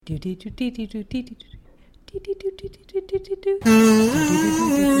I'm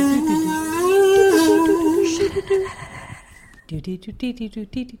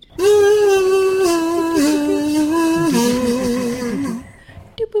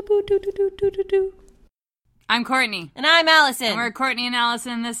Courtney. And I'm Alison. And we're Courtney and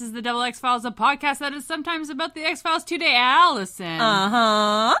Alison. This is the Double X-Files, a podcast that is sometimes about the X-Files. Today, Alison.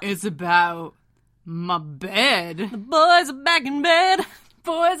 Uh-huh. It's about my bed. The boys are back in bed.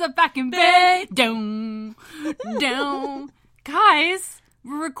 Boys are back in bed. Down. Guys,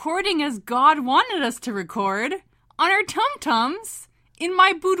 we're recording as God wanted us to record on our tum-tums in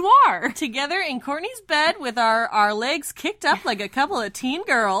my boudoir. Together in Courtney's bed with our legs kicked up like a couple of teen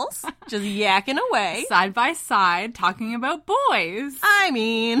girls, just yakking away. Side by side, talking about boys. I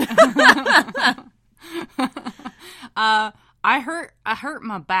mean. I hurt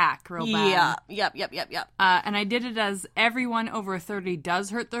my back real bad. Yep. And I did it as everyone over 30 does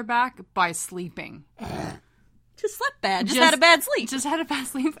hurt their back by sleeping. Just slept bad. Just had a bad sleep. Just had a bad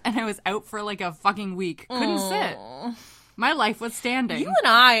sleep, and I was out for like a fucking week. Couldn't sit. My life was standing. You and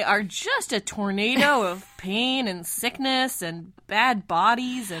I are just a tornado of pain and sickness and bad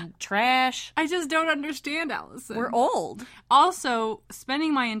bodies and trash. I just don't understand, Alison. We're old. Also,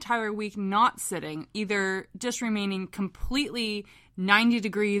 spending my entire week not sitting, either just remaining completely 90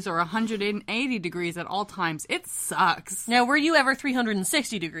 degrees or 180 degrees at all times, it sucks. Now, were you ever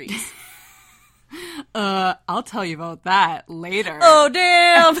 360 degrees? I'll tell you about that later. Oh,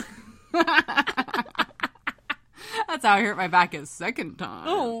 damn! That's how I hurt my back a second time.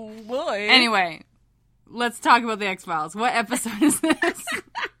 Oh, boy. Anyway, let's talk about the X-Files. What episode is this?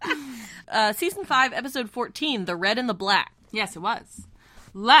 Season 5, episode 14, The Red and the Black. Yes, it was.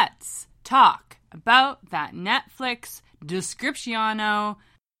 Let's talk about that Netflix descriptiano.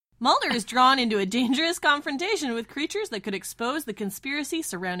 Mulder is drawn into a dangerous confrontation with creatures that could expose the conspiracy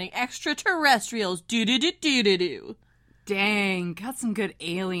surrounding extraterrestrials. Do-do-do-do-do-do. Dang, got some good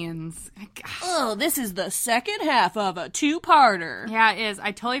aliens. Gosh. Oh, this is the second half of a two-parter. Yeah, it is.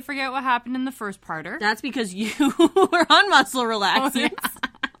 I totally forget what happened in the first parter. That's because you were on muscle relaxants. Oh,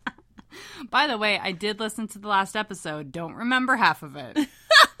 yeah. By the way, I did listen to the last episode. Don't remember half of it.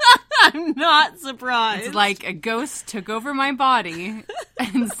 I'm not surprised. It's like a ghost took over my body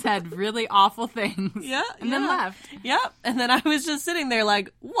and said really awful things. Yeah, and then left. Yep, and then I was just sitting there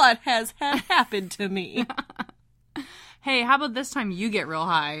like, what has happened to me? Hey, how about this time you get real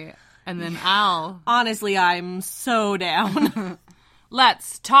high, and then I'll... Honestly, I'm so down.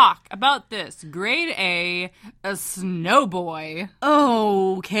 Let's talk about this grade A snow boy.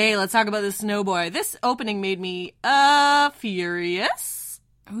 Okay, let's talk about this snow boy. This opening made me, furious.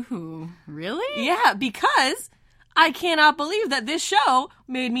 Ooh, really? Yeah, because I cannot believe that this show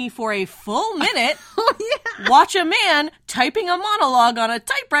made me, for a full minute, watch a man typing a monologue on a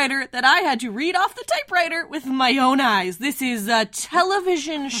typewriter that I had to read off the typewriter with my own eyes. This is a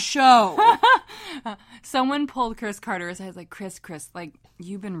television show. Someone pulled Chris Carter aside, like, Chris, like,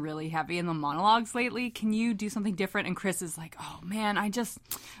 you've been really heavy in the monologues lately. Can you do something different? And Chris is like, oh, man,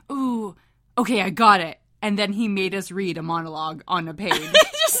 okay, I got it. And then he made us read a monologue on a page.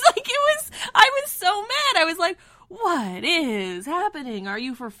 Just like I was so mad. I was like, what is happening? Are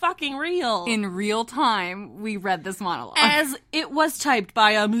you for fucking real? In real time, we read this monologue. As it was typed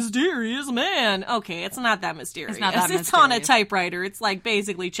by a mysterious man. Okay, it's not that mysterious. It's not that mysterious. It's on a typewriter. It's like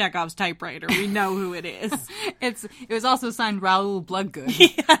basically Chekhov's typewriter. We know who it is. It was also signed Raoul Bloodgood.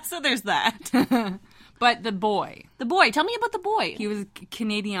 Yeah, so there's that. But the boy. Tell me about the boy. He was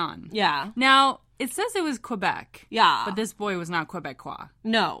Canadian. Yeah. Now, it says it was Quebec. Yeah. But this boy was not Quebecois.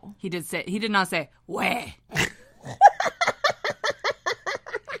 No. He did not say, ouais.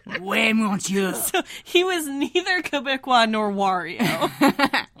 Ouais, monsieur. So he was neither Quebecois nor Wario.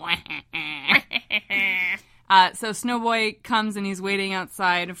 So Snowboy comes and he's waiting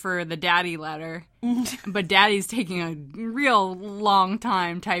outside for the daddy letter. But daddy's taking a real long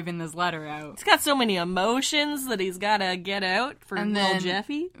time typing this letter out. He's got so many emotions that he's got to get out for little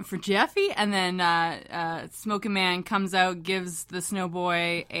Jeffy. For Jeffy. And then Smoking Man comes out, gives the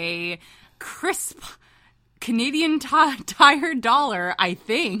Snowboy a crisp Canadian Tire dollar, I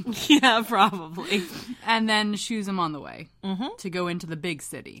think. Yeah, probably. And then shoos him on the way to go into the big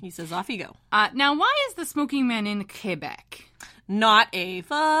city. He says, off you go. Now, why is the Smoking Man in Quebec? Not a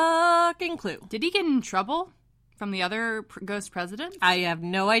fucking clue. Did he get in trouble from the other ghost presidents? I have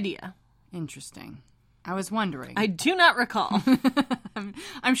no idea. Interesting. I was wondering. I do not recall.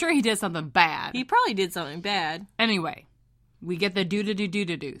 I'm sure he did something bad. He probably did something bad. Anyway. We get the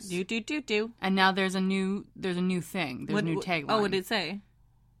do-do-do-do-do-doos. Do-do-do-do. And now there's a new thing. There's a new tagline. Oh, what did it say?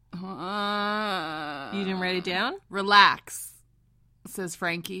 You didn't write it down? Relax. says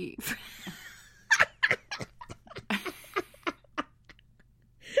Frankie.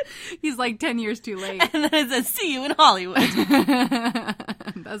 He's like 10 years too late. And then it says, see you in Hollywood.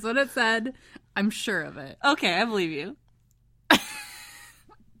 That's what it said. I'm sure of it. Okay, I believe you.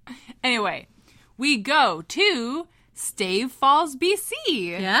 Anyway, we go to Stave Falls, BC.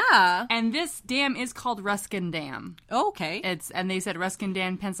 Yeah. And this dam is called Ruskin Dam. Okay. And they said Ruskin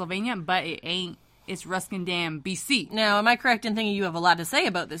Dam, Pennsylvania, but it ain't. It's Ruskin Dam, BC. Now, am I correct in thinking you have a lot to say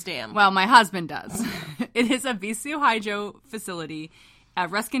about this dam? Well, my husband does. It is a BC Hydro facility.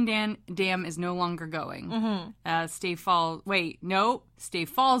 Ruskin Dam is no longer going. Mm-hmm. Stave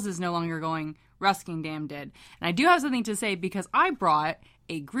Falls is no longer going. Ruskin Dam did. And I do have something to say because I brought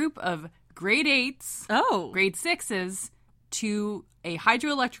a group of grade 8s, grade 6s to a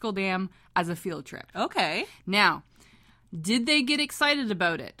hydroelectrical dam as a field trip. Okay. Now, did they get excited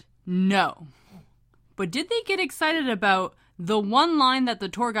about it? No. But did they get excited about the one line that the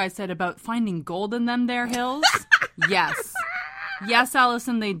tour guide said about finding gold in them there hills? Yes. Yes,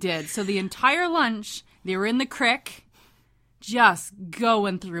 Allison, they did. So the entire lunch, they were in the crick, just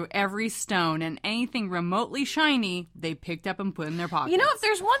going through every stone, and anything remotely shiny, they picked up and put in their pockets. You know, if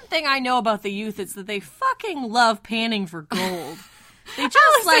there's one thing I know about the youth, it's that they fucking love panning for gold. They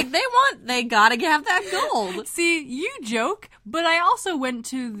just, they gotta have that gold. See, you joke, but I also went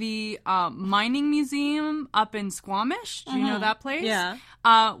to the mining museum up in Squamish. Do you know that place? Yeah.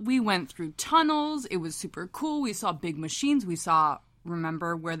 We went through tunnels. It was super cool. We saw big machines. We saw,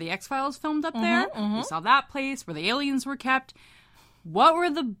 remember where the X-Files filmed up there? We saw that place where the aliens were kept. What were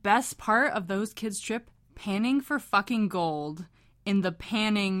the best part of those kids' trip? Panning for fucking gold in the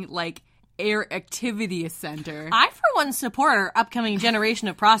panning, air activity center. I, for one, support our upcoming generation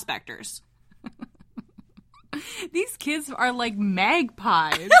of prospectors. These kids are like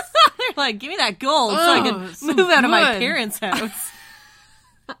magpies. They're like, give me that gold so I can move out of my parents' house.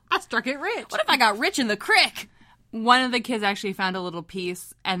 I struck it rich. What if I got rich in the crick? One of the kids actually found a little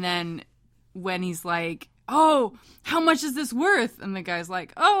piece, and then when he's like, oh, how much is this worth? And the guy's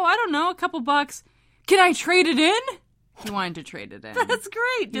like, oh, I don't know, a couple bucks. Can I trade it in? He wanted to trade it in. That's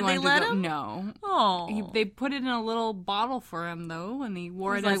great. Did they let him? No. Oh. They put it in a little bottle for him, though, and he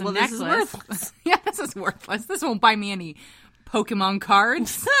wore it as a necklace. This is worthless. Yeah, this is worthless. This won't buy me any Pokemon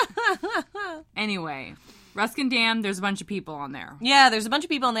cards. Anyway, Ruskin Dam, there's a bunch of people on there. Yeah, there's a bunch of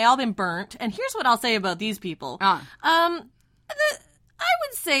people, and they all been burnt. And here's what I'll say about these people. I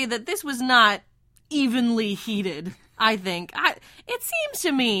would say that this was not evenly heated, I think. It seems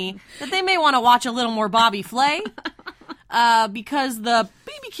to me that they may want to watch a little more Bobby Flay. Because the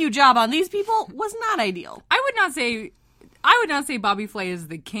BBQ job on these people was not ideal. I would not say Bobby Flay is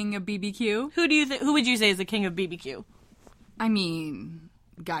the king of BBQ. Who would you say is the king of BBQ? I mean,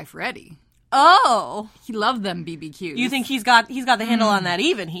 Guy Fieri. Oh, he loved them BBQs. You think he's got the handle on that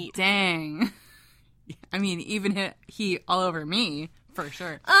even heat? Dang. I mean, even heat all over me for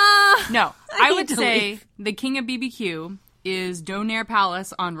sure. No, I would say the king of BBQ is Donair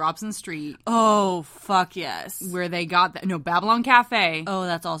Palace on Robson Street. Oh, fuck yes. Where they got Babylon Cafe. Oh,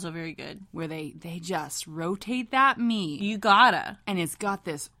 that's also very good. Where they just rotate that meat. You gotta. And it's got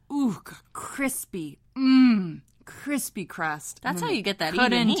this, crispy crust. That's how you get that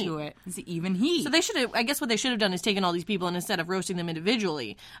even heat. Into it. It's even heat. So I guess what they should have done is taken all these people and instead of roasting them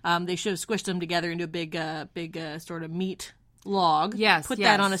individually, they should have squished them together into a big sort of meat log. Yes, Put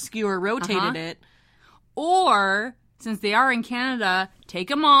that on a skewer, rotated it. Or, since they are in Canada, take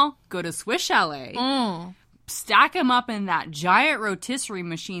them all, go to Swiss Chalet, stack them up in that giant rotisserie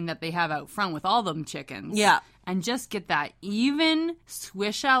machine that they have out front with all them chickens. Yeah. And just get that even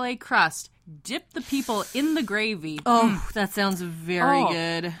Swiss Chalet crust. Dip the people in the gravy. Oh, that sounds very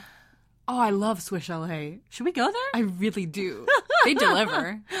good. Oh, I love Swiss Chalet. Should we go there? I really do. They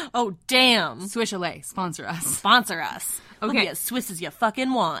deliver. Oh, damn. Swiss Chalet, sponsor us. Sponsor us. Okay. We'll be as Swiss as you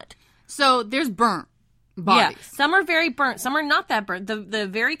fucking want. So, there's burnt bodies. Yeah, some are very burnt. Some are not that burnt. The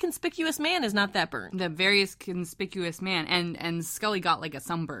very conspicuous man is not that burnt. The very conspicuous man. And Scully got like a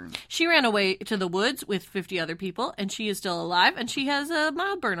sunburn. She ran away to the woods with 50 other people, and she is still alive, and she has a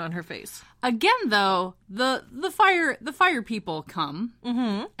mild burn on her face. Again, though, the fire people come,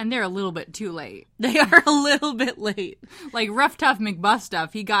 and they're a little bit too late. They are a little bit late. Like Rough Tough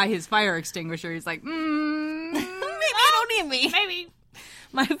McBustuff, he got his fire extinguisher. He's like, maybe you don't need me. Maybe.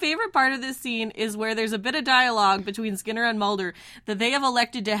 My favorite part of this scene is where there's a bit of dialogue between Skinner and Mulder that they have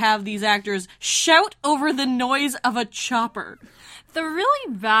elected to have these actors shout over the noise of a chopper. The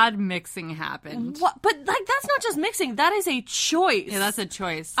really bad mixing happened. What? But, like, that's not just mixing. That is a choice. Yeah, that's a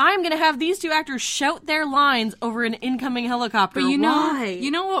choice. I'm going to have these two actors shout their lines over an incoming helicopter. But Why? you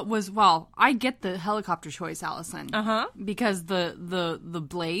know what was, well, I get the helicopter choice, Allison. Uh-huh. Because the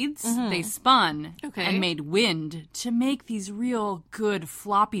blades, they spun and made wind to make these real good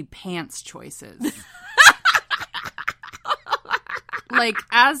floppy pants choices. Like,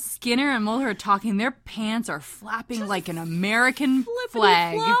 as Skinner and Mulder are talking, their pants are flapping like an American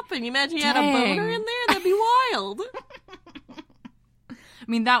flag. Flopping. You imagine you had a boner in there? That'd be wild. I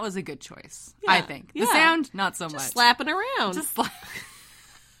mean, that was a good choice, I think. The sound, not so much. Slapping around.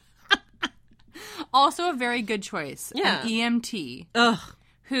 Also a very good choice. Yeah. An EMT. Ugh.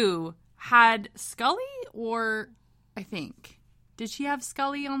 Who had Scully, or I think... Did she have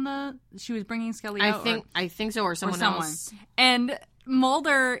Scully on the... She was bringing Scully out? I think so, or someone else. And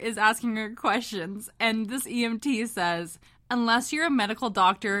Mulder is asking her questions, and this EMT says, unless you're a medical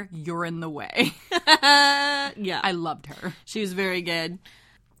doctor, you're in the way. Yeah. I loved her. She was very good.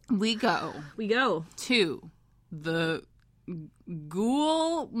 We go to the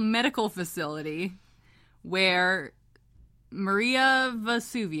Ghoul Medical Facility, where Maria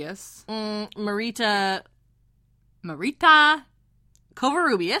Vesuvius... Marita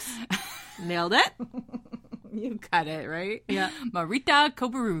Covarrubias. Nailed it. You got it, right? Yeah. Marita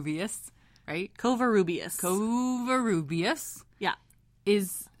Covarrubias, right? Covarrubias. Yeah.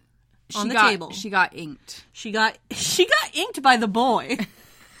 Is on the table. She got inked. She got inked by the boy.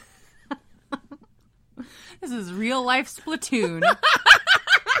 This is real life Splatoon.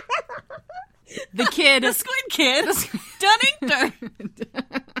 The kid. The squid kid. Done inked her.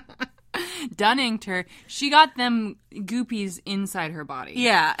 Done inked her. She got them goopies inside her body.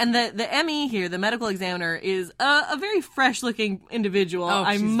 Yeah, and the ME here, the medical examiner, is a very fresh-looking individual,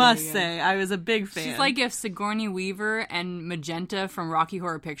 I must say. I was a big fan. She's like if Sigourney Weaver and Magenta from Rocky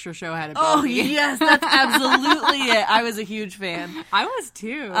Horror Picture Show had a baby. Oh, yes, that's absolutely it. I was a huge fan. I was,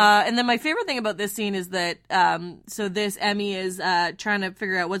 too. And then my favorite thing about this scene is that, so this ME is trying to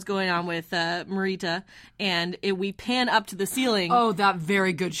figure out what's going on with Marita, and we pan up to the ceiling. Oh, that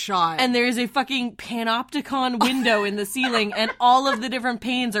very good shot. And there's a fucking panopticon window in the ceiling, and all of the different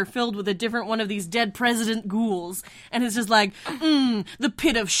panes are filled with a different one of these dead president ghouls. And it's just like, the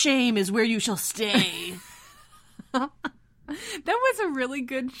pit of shame is where you shall stay. That was a really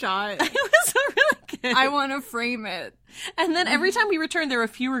good shot. It was a really good. I want to frame it. And then every time we returned, there were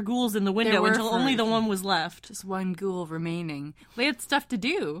fewer ghouls in the window until only the one was left. Just one ghoul remaining. They had stuff to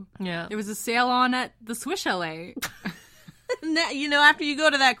do. Yeah. There was a sale on at the Swiss Chalet. You know, after you go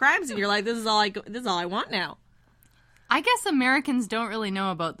to that crime scene, you're like, this is all I want now. I guess Americans don't really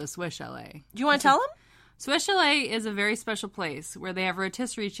know about the Swiss Chalet. Do you want to tell them? Swiss Chalet is a very special place where they have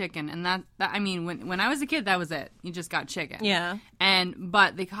rotisserie chicken, and that I mean, when I was a kid, that was it. You just got chicken. Yeah.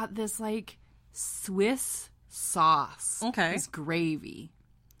 But they got this like Swiss sauce. Okay. It's gravy,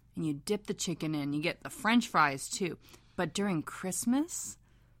 and you dip the chicken in. You get the French fries too. But during Christmas,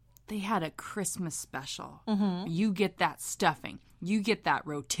 they had a Christmas special. Mm-hmm. You get that stuffing. You get that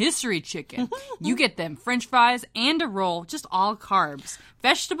rotisserie chicken. You get them French fries and a roll, just all carbs.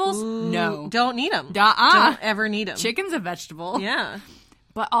 Vegetables? No. Don't need them. Don't ever need them. Chicken's a vegetable. Yeah.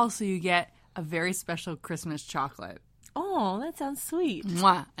 But also you get a very special Christmas chocolate. Oh, that sounds sweet.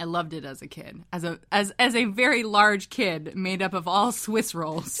 Mwah. I loved it as a kid. As a very large kid made up of all Swiss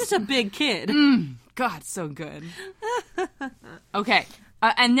rolls. Just a big kid. God, so good. Okay.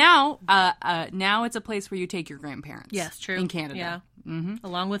 And now it's a place where you take your grandparents. Yes, true. In Canada. Yeah. Mm-hmm.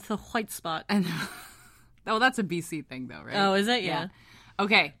 Along with the white spot. And that's a BC thing, though, right? Oh, is it? Yeah.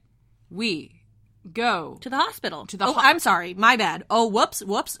 Okay. We go to the hospital. Oh, I'm sorry. My bad. Oh, whoops.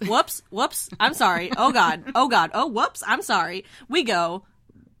 I'm sorry. Oh, God. Oh, whoops. I'm sorry. We go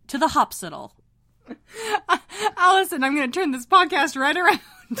to the hospital. Allison, I'm going to turn this podcast right around.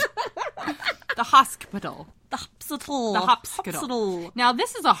 The hospital. The hospital. The hospital. Now,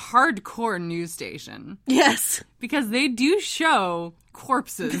 this is a hardcore news station. Yes. Because they do show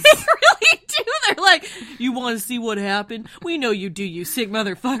corpses. They really do. They're like, you want to see what happened? We know you do, you sick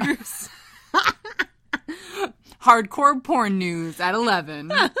motherfuckers. Hardcore porn news at 11.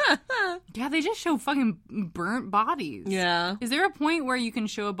 Yeah, they just show fucking burnt bodies. Yeah. Is there a point where you can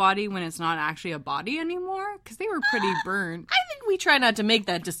show a body when it's not actually a body anymore? Because they were pretty burnt. I think we try not to make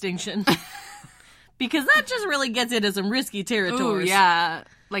that distinction. Because that just really gets into some risky territories. Oh, yeah.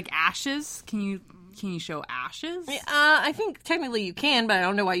 Like ashes? Can you show ashes? I think technically you can, but I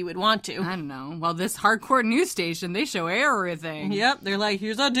don't know why you would want to. I don't know. Well, this hardcore news station, they show everything. Yep, they're like,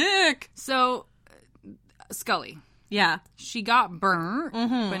 here's a dick. So, Scully. Yeah. She got burnt,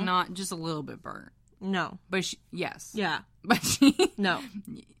 but not just a little bit burnt. No. But yes. Yeah. But she... No.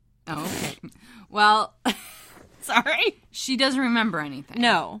 Oh, okay. Well... Sorry? She doesn't remember anything.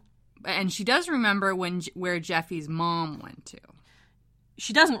 No. And she does remember where Jeffy's mom went to.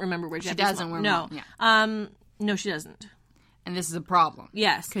 She doesn't remember where Jeffy's mom went. No. Yeah. No, she doesn't. And this is a problem.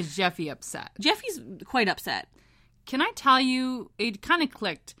 Yes. Because Jeffy upset. Jeffy's quite upset. Can I tell you, it kind of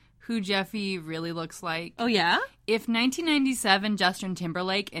clicked who Jeffy really looks like. Oh, yeah? If 1997 Justin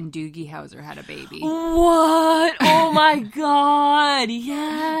Timberlake and Doogie Howser had a baby. What? Oh, my God.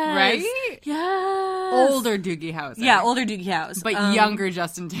 Yes. Right? Yes. Older Doogie Howser. Yeah, older Doogie Howser. But younger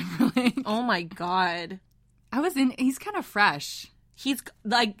Justin Timberlake. Oh, my God. He's kind of fresh. He's,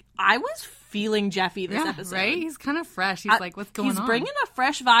 like, I was feeling Jeffy this episode. Right? He's kind of fresh. He's like, what's going on? He's bringing a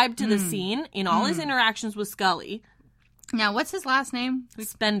fresh vibe to the scene in all his interactions with Scully. Now, what's his last name?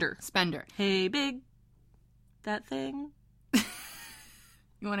 Spender. Hey, big. That thing.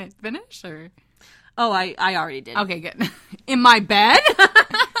 You want to finish, or? Oh, I already did. Okay, good. In my bed?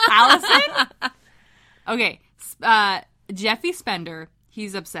 Allison? Okay. Jeffy Spender,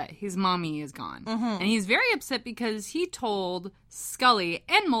 he's upset. His mommy is gone. Mm-hmm. And he's very upset because he told Scully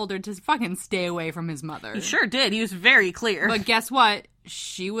and Mulder to fucking stay away from his mother. He sure did. He was very clear. But guess what?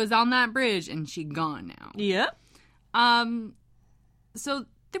 She was on that bridge and she gone now. Yep. So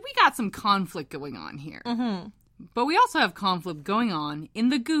we got some conflict going on here. Mm-hmm. But we also have conflict going on in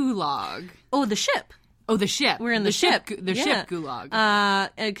the gulag. Oh, the ship. Oh, the ship. We're in the ship. Ship gulag.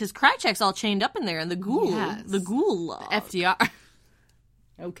 Because Krychek's all chained up in there, and the ghoul, the gulag, FDR.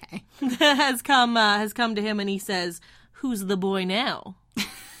 Okay, has come to him, and he says, "Who's the boy now?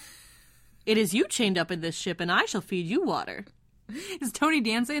 It is you chained up in this ship, and I shall feed you water." Is Tony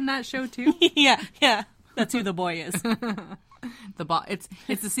Danza in that show too? Yeah. That's who the boy is. The boss.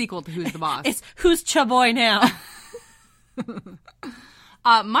 It's the sequel to Who's the Boss. It's Who's Cha Boy now?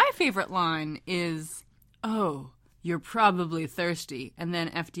 My favorite line is, "Oh, you're probably thirsty," and then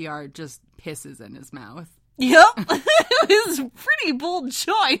FDR just pisses in his mouth. Yep, it was a pretty bold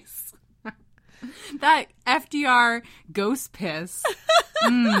choice. That FDR ghost piss.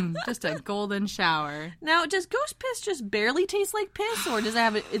 Just a golden shower. Now, does ghost piss just barely taste like piss, or does it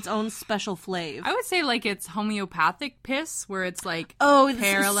have its own special flavor? I would say like it's homeopathic piss, where it's like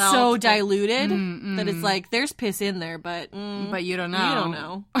parallel, so diluted that it's like there's piss in there, but you don't know. You don't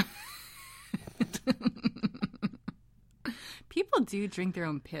know. People do drink their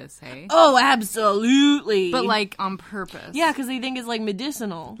own piss, hey? Oh, absolutely. But like on purpose. Yeah, because they think it's like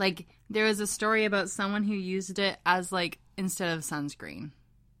medicinal. Like there was a story about someone who used it as like instead of sunscreen.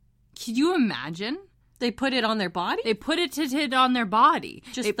 Can you imagine? They put it on their body? They put it on their body.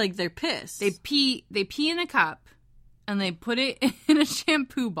 Just like their piss. They pee in a cup and they put it in a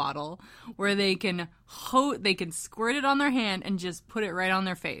shampoo bottle where they can squirt it on their hand and just put it right on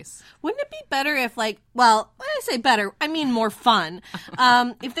their face. Wouldn't it be better if when I say better, I mean more fun.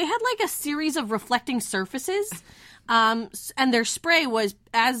 If they had like a series of reflecting surfaces and their spray was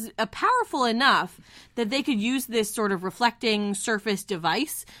powerful enough that they could use this sort of reflecting surface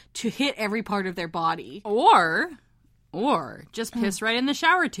device to hit every part of their body. Or just piss right in the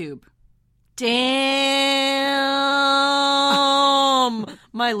shower tube. Damn!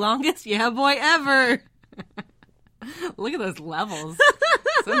 My longest yeah boy ever. Look at those levels.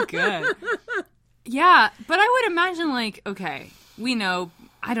 So good. Yeah, but I would imagine like, okay, we know,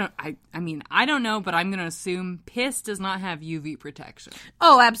 I don't know, but I'm going to assume piss does not have UV protection.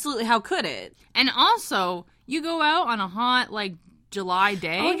 Oh, absolutely. How could it? And also, you go out on a hot, like, July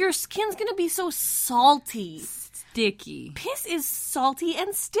day. Oh, your skin's going to be so salty. Sticky. Piss is salty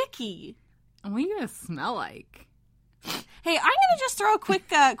and sticky. What are you going to smell like? Hey, I'm going to just throw a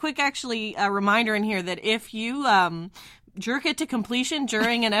quick reminder in here that if you jerk it to completion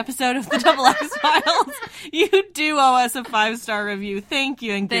during an episode of the Double X-Files, you do owe us a 5-star review. Thank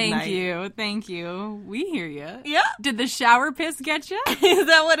you and good night. Thank you. We hear you. Yeah. Did the shower piss get you? Is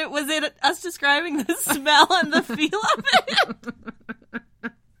that what it was? It us describing the smell and the feel of it?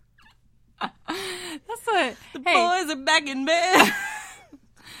 That's what. The boys are back in bed.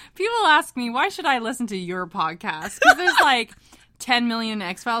 People ask me, why should I listen to your podcast? Because there's like 10 million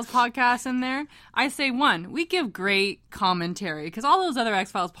X-Files podcasts in there. I say, one, we give great commentary. Because all those other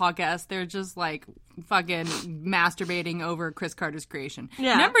X-Files podcasts, they're just like fucking masturbating over Chris Carter's creation.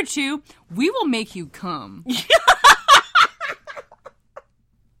 Yeah. Number 2, we will make you come.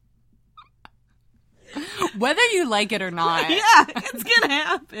 Whether you like it or not. Yeah, it's going to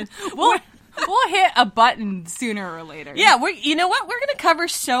happen. We'll hit a button sooner or later. Yeah, you know what? We're going to cover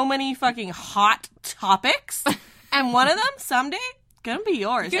so many fucking hot topics, and one of them someday going to be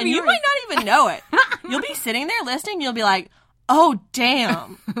yours. And you might not even know it. You'll be sitting there listening, you'll be like, oh,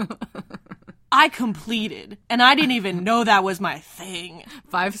 damn. I completed, and I didn't even know that was my thing.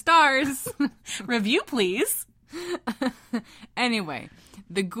 5 stars. Review, please. Anyway,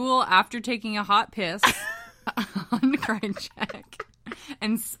 the ghoul, after taking a hot piss on Krychek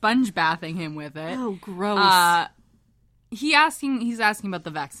and sponge bathing him with it. Oh, gross. He's asking about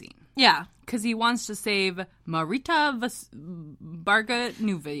the vaccine. Yeah. Because he wants to save Marita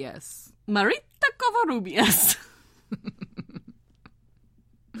Barganuvius. Marita Covarrubias.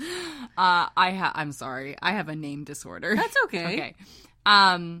 I'm sorry. I have a name disorder. That's okay. Okay.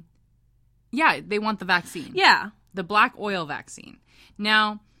 Yeah, they want the vaccine. Yeah. The black oil vaccine.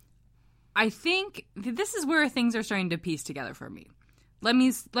 Now, I think this is where things are starting to piece together for me. Let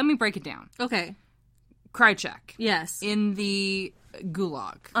me break it down. Okay. Krychek. Yes. In the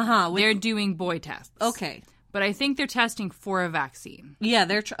gulag. They're doing boy tests. Okay. But I think they're testing for a vaccine. Yeah,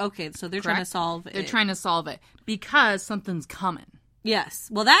 okay, so they're Correct? trying to solve it. They're trying to solve it because something's coming. Yes.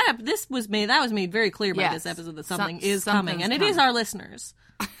 Well, that was made very clear by this episode that something is coming, and it is our listeners.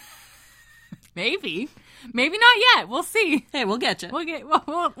 Maybe not yet. We'll see. Hey, we'll get you. We'll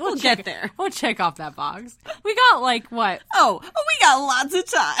get there. We'll check off that box. We got like what? Oh, we got lots of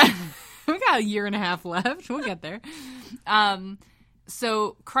time. We got a year and a half left. We'll get there.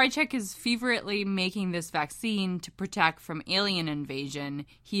 So Krychek is feverishly making this vaccine to protect from alien invasion.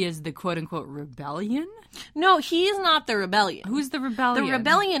 He is the quote-unquote rebellion? No, he is not the rebellion. Who's the rebellion? The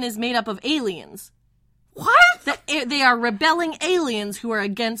rebellion is made up of aliens. What? They are rebelling aliens who are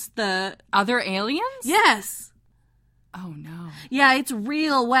against the... Other aliens? Yes. Oh, no. Yeah, it's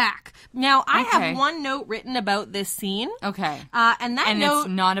real whack. Now, I have one note written about this scene. Okay. And note... it's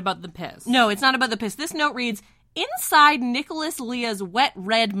not about the piss. No, it's not about the piss. This note reads... Inside Nicholas Leah's wet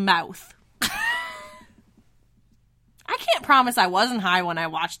red mouth. I can't promise I wasn't high when I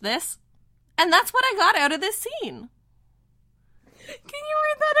watched this. And that's what I got out of this scene. Can you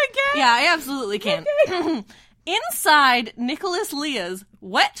read that again? Yeah, I absolutely can. Inside Nicholas Leah's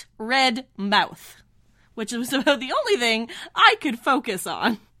wet red mouth. Which was about the only thing I could focus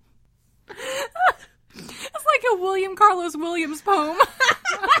on. It's like a William Carlos Williams poem.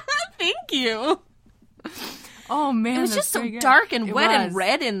 Thank you. Oh, man, it was just so dark and wet and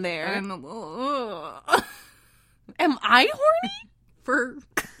red in there. Am I horny?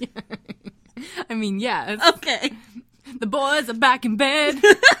 I mean, yes. Okay. The boys are back in bed.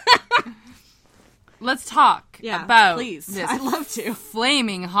 Let's talk about please. This I'd love to.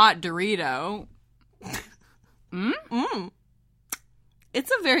 Flaming hot Dorito.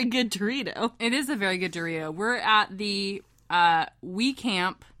 It's a very good Dorito. It is a very good Dorito. We're at the We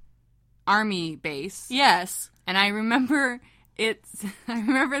Camp Army base. Yes. And I remember it's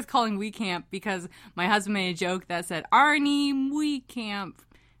calling We Camp because my husband made a joke that said Arnie We Camp,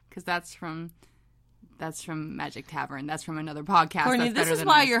 because that's from Magic Tavern. That's from another podcast. Courtney, this is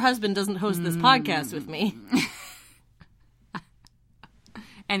why your husband doesn't host this podcast with me.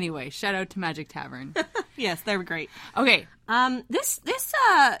 Anyway, shout out to Magic Tavern. Yes, they were great. Okay. So I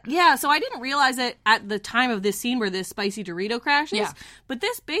didn't realize it at the time of this scene where this spicy Dorito crashes. Yeah. But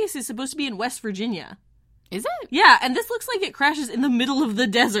this base is supposed to be in West Virginia. Is it? Yeah, and this looks like it crashes in the middle of the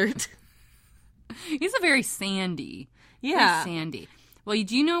desert. It's a very sandy. Yeah. Very sandy. Well,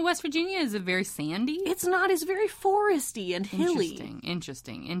 do you know West Virginia is a very sandy? It's not. It's very foresty and hilly.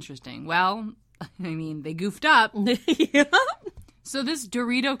 Interesting. Well, I mean, they goofed up. Yeah. So this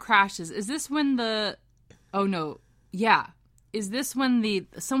Dorito crashes. Is this when the... Oh, no. Yeah. Is this when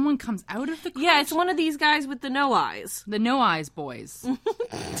someone comes out of the crash? Yeah, it's one of these guys with the no eyes. The no eyes boys.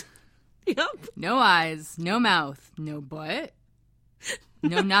 Yep. No eyes, no mouth, no butt,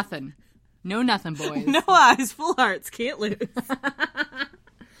 no nothing. No nothing, boys. No eyes, full hearts, can't lose.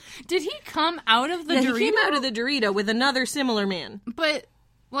 Did he come out of the Dorito? He came out of the Dorito with another similar man. But,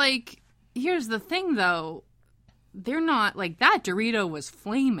 here's the thing, though. They're not, that Dorito was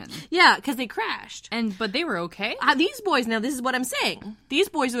flaming. Yeah, because they crashed. But they were okay? These boys, now this is what I'm saying. These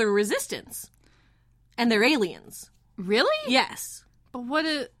boys are the Resistance. And they're aliens. Really? Yes.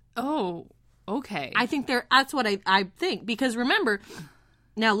 But oh, okay. I think that's what I think. Because remember,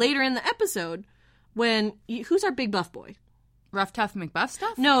 now later in the episode, who's our big buff boy? Rough Tough McBuff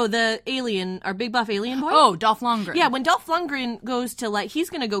stuff? No, the alien, our big buff alien boy. Oh, Dolph Lundgren. Yeah, when Dolph Lundgren goes to, he's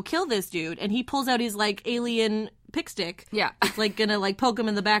gonna go kill this dude, and he pulls out his, alien pick stick. Yeah. It's, gonna, poke him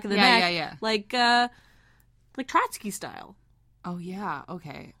in the back of the neck. Yeah. Like Trotsky style. Oh, yeah.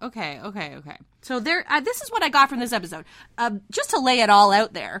 Okay. So this is what I got from this episode. Just to lay it all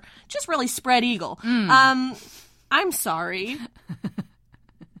out there. Just really spread eagle. I'm sorry.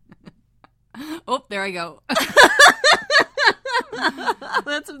 Oh, there I go.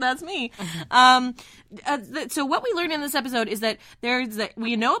 That's me. So what we learned in this episode is that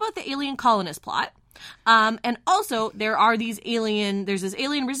we know about the alien colonist plot. And also there's this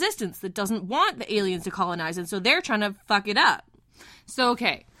alien resistance that doesn't want the aliens to colonize, and so they're trying to fuck it up. So,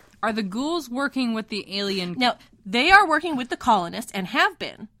 okay. Are the ghouls working with the alien? Now, they are working with the colonists and have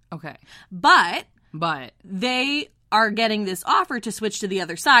been. Okay. But they are getting this offer to switch to the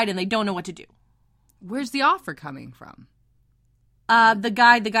other side, and they don't know what to do. Where's the offer coming from? The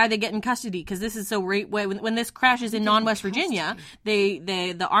guy they get in custody, because this is so right when this crashes in non-West Virginia,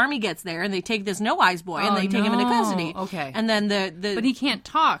 the army gets there and they take this No Eyes boy and they take him into custody. Okay. And then but he can't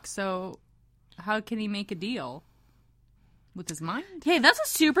talk, so how can he make a deal? With his mind? Hey, that's a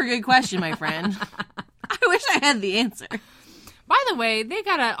super good question, my friend. I wish I had the answer. By the way, they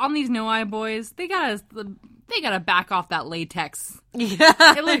gotta, on these No Eye boys, they gotta back off that latex. Yeah,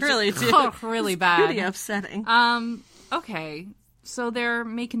 they really do. Oh, really bad. Pretty upsetting. Okay. So they're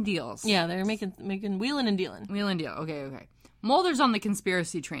making deals. Yeah, they're making wheeling and dealing. Wheeling and deal. Okay. Mulder's on the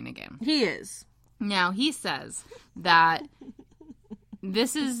conspiracy train again. He is. Now, he says that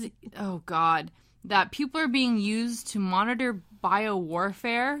this is, oh God, that people are being used to monitor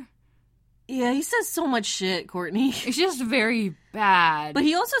biowarfare. Yeah, he says so much shit, Courtney. It's just very bad. But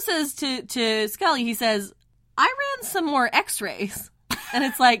he also says to Scully, he says, I ran some more x-rays. And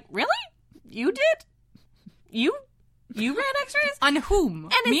it's like, really? You did? You ran x-rays? On whom?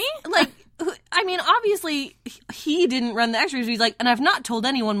 And me? Like, I mean, obviously, he didn't run the x-rays. He's like, and I've not told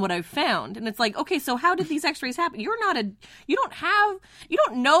anyone what I've found. And it's like, okay, so how did these x-rays happen? You don't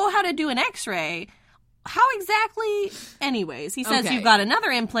know how to do an x-ray. How exactly? Anyways, he says you've got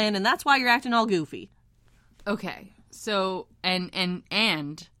another implant, and that's why you're acting all goofy. Okay, so,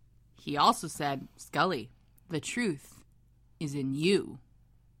 and he also said, Scully, the truth is in you.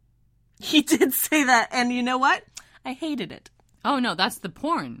 He did say that, and you know what? I hated it. Oh, no, that's the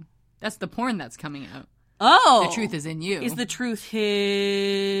porn. That's the porn that's coming out. Oh. The truth is in you. Is the truth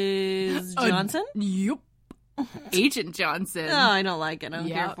his Johnson? Yep. Agent Johnson. Oh, I don't like it. I don't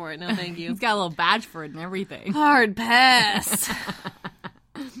care for it. No, thank you. He's got a little badge for it and everything. Hard pass.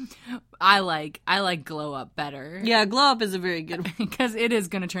 I like Glow Up better. Yeah, Glow Up is a very good one. Because it is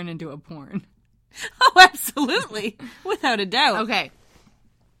going to turn into a porn. Oh, absolutely. Without a doubt. Okay.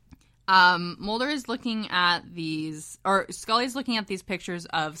 Mulder is looking at Scully's looking at these pictures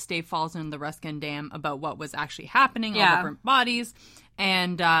of Stave Falls and the Ruskin Dam about what was actually happening, all the burnt bodies,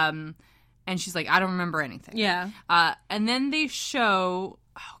 and she's like, I don't remember anything. Yeah. And then they show,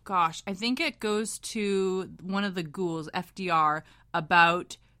 oh gosh, I think it goes to one of the ghouls, FDR,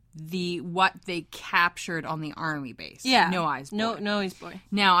 about what they captured on the army base. Yeah. No Eyes boy. No Eyes boy.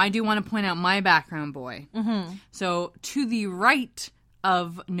 Now, I do want to point out my background boy. Mm-hmm. So, to the right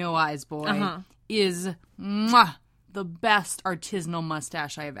of No Eyes boy is the best artisanal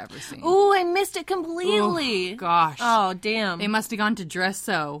mustache I have ever seen. Ooh, I missed it completely. Oh, gosh. Oh, damn. They must have gone to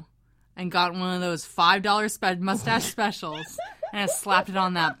Dresso and got one of those $5 mustache specials and slapped it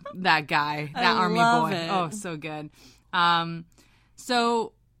on that guy, that army boy. It. Oh, so good.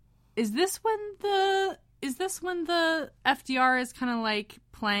 So is this when the FDR is kind of like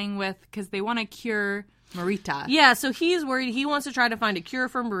playing with, because they want to cure Marita? Yeah, so he's worried. He wants to try to find a cure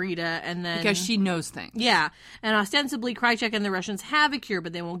for Marita, and then because she knows things. Yeah, and ostensibly Krychek and the Russians have a cure,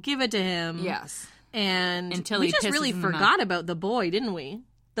 but they won't give it to him. Yes, and until we he just pisses really him forgot off. about the boy, didn't we?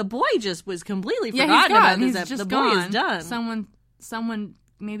 The boy just was completely Yeah, forgotten about this he's episode. just The gone. boy is done. Someone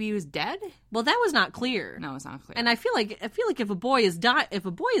maybe he was dead. Well, that was not clear. No, it's not clear. And I feel like if a boy has died,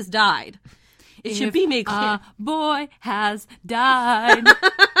 it should be made clear. A boy has died.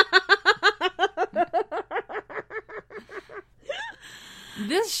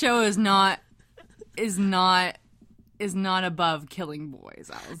 This show is not above killing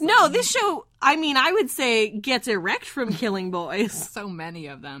boys. No, this show, I mean, I would say gets erect from killing boys. So many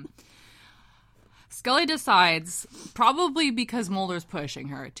of them. Scully decides, probably because Mulder's pushing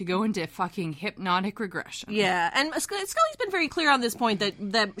her, to go into fucking hypnotic regression. Yeah, and Scully's been very clear on this point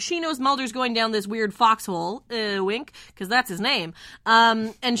that she knows Mulder's going down this weird foxhole, wink, because that's his name,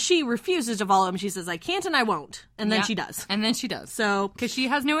 and she refuses to follow him. She says, I can't and I won't. And then she does. And then she does. So, because she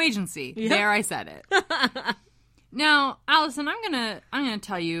has no agency. Yep. There, I said it. Now, Allison, I'm gonna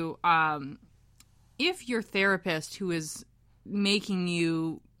tell you, if your therapist who is making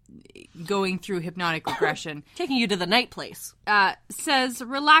you going through hypnotic regression, taking you to the night place, says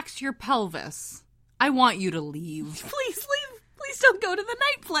relax your pelvis, I want you to leave. Please leave. Please don't go to the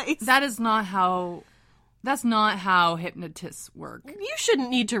night place. That's not how hypnotists work. You shouldn't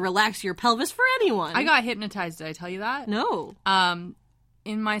need to relax your pelvis for anyone. I got hypnotized. Did I tell you that? No.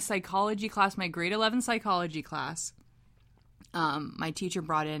 In my psychology class, my grade 11 psychology class, my teacher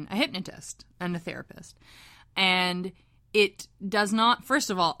brought in a hypnotist and a therapist. And it does not, first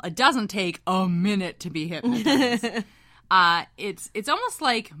of all, it doesn't take a minute to be hypnotized. It's almost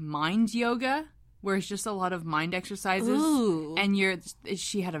like mind yoga, where it's just a lot of mind exercises. Ooh. And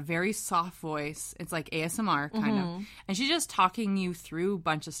she had a very soft voice. It's like ASMR, kind of. And she's just talking you through a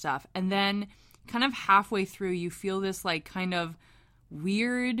bunch of stuff. And then kind of halfway through, you feel this like kind of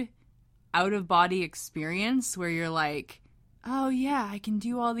weird out-of-body experience where you're like, oh yeah, I can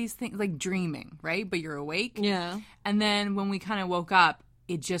do all these things, like dreaming, right? But you're awake. Yeah. And then when we kind of woke up,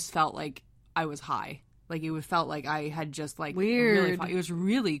 it just felt like I was high. Like it felt like I had just like weird. It was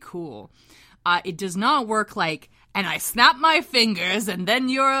really cool. It does not work like, and I snap my fingers and then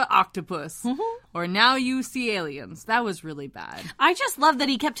you're an octopus. Or now you see aliens. That was really bad. I just love that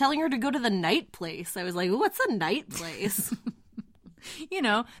he kept telling her to go to the night place. I was like, what's a night place? You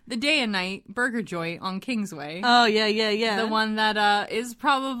know, the day and night burger joint on Kingsway. Oh, yeah. The one that is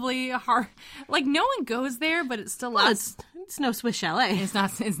probably hard. Like, no one goes there, but it still lasts. Well, it's no Swiss Chalet. It's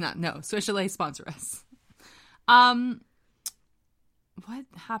not. No, Swiss Chalet sponsor us. What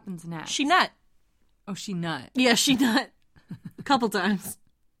happens next? She nut. Oh, she nut. Yeah, she nut. A couple times.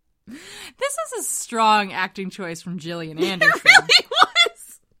 This is a strong acting choice from Gillian Anderson. It really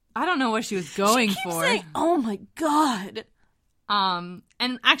was. I don't know what she was going she keeps for. Saying, oh my God.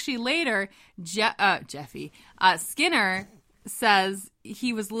 And actually later, Skinner says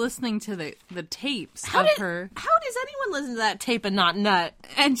he was listening to the tapes of her. How does anyone listen to that tape and not nut?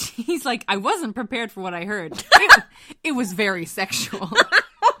 And he's like, I wasn't prepared for what I heard. It was very sexual.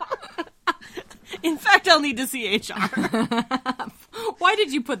 In fact, I'll need to see HR. Why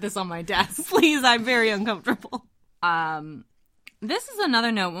did you put this on my desk? Please, I'm very uncomfortable. This is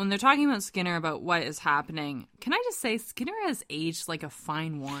another note. When they're talking about Skinner, about what is happening, can I just say Skinner has aged like a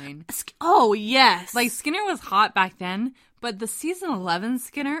fine wine. Oh, yes. Like, Skinner was hot back then, but the season 11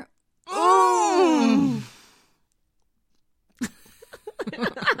 Skinner... Ooh.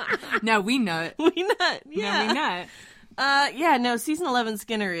 Now we nut. We nut, yeah. Now we nut. Season 11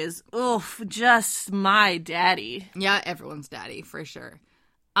 Skinner is, just my daddy. Yeah, everyone's daddy, for sure.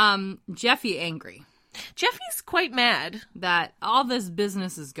 Jeffy angry. Jeffy's quite mad that all this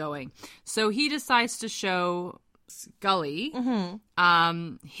business is going. So he decides to show Scully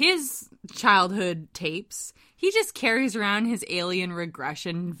his childhood tapes. He just carries around his alien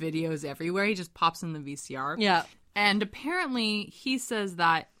regression videos everywhere. He just pops in the VCR. Yeah. And apparently he says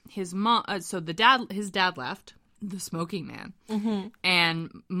that his mom, his dad left, the smoking man.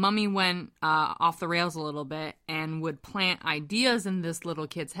 And Mummy went off the rails a little bit and would plant ideas in this little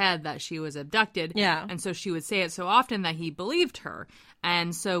kid's head that she was abducted. Yeah. And so she would say it so often that he believed her.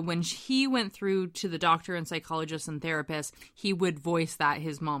 And so when he went through to the doctor and psychologist and therapist, he would voice that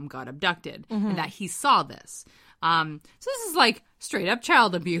his mom got abducted and that he saw this. So this is like straight up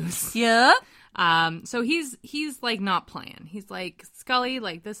child abuse. Yeah. So he's like not playing. He's like, Scully,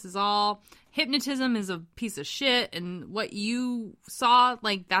 like this is all... Hypnotism is a piece of shit, and what you saw,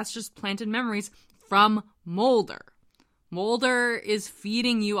 like, that's just planted memories from Mulder. Mulder is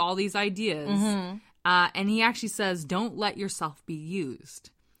feeding you all these ideas, and he actually says, don't let yourself be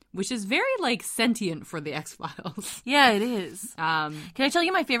used, which is very, like, sentient for the X-Files. Yeah, it is. Can I tell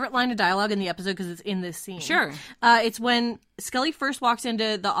you my favorite line of dialogue in the episode, because it's in this scene? Sure. It's when Scully first walks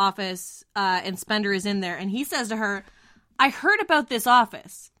into the office, and Spender is in there, and he says to her, I heard about this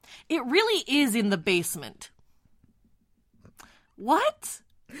office. It really is in the basement. What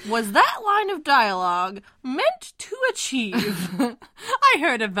was that line of dialogue meant to achieve? I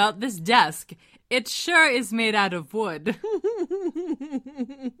heard about this desk. It sure is made out of wood.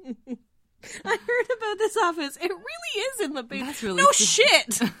 I heard about this office. It really is in the basement. That's really no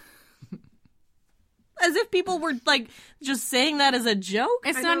shit. As if people were, like, just saying that as a joke.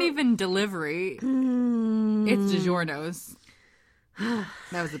 It's not even delivery. It's DiGiorno's.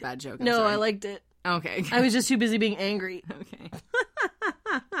 That was a bad joke. No, I liked it. Okay. I was just too busy being angry. Okay.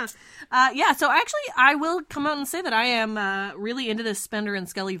 So actually, I will come out and say that I am really into this Spender and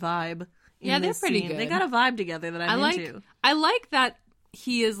Scully vibe. Yeah, they're pretty scene. good. They got a vibe together that I'm into. I like that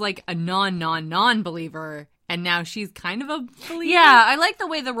he is like a non-believer, and now she's kind of a believer. Yeah, I like the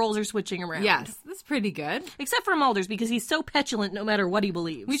way the roles are switching around. Yes, that's pretty good. Except for Mulder's, because he's so petulant no matter what he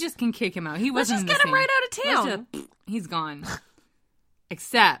believes. We just can kick him out. Let's just get him right out of town. He's gone.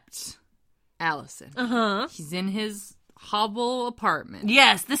 Except Alison. Uh-huh. He's in his hovel apartment.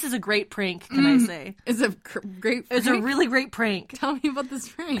 Yes, this is a great prank, can I say. It's a great prank? It's a really great prank. Tell me about this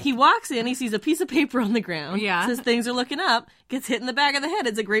prank. He walks in, he sees a piece of paper on the ground. Yeah. Says things are looking up, gets hit in the back of the head.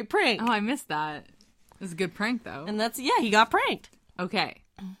 It's a great prank. Oh, I missed that. It was a good prank, though. And he got pranked. Okay.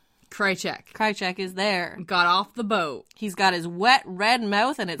 Krychek Krychek is there. got off the boat. He's got his wet red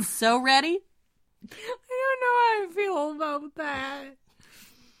mouth and it's so ready. I don't know how I feel about that.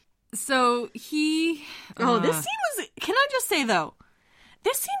 So he... this scene was... Can I just say, though,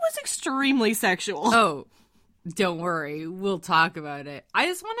 this scene was extremely sexual. Oh, don't worry. We'll talk about it. I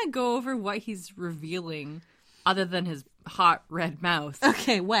just want to go over what he's revealing other than his hot red mouth.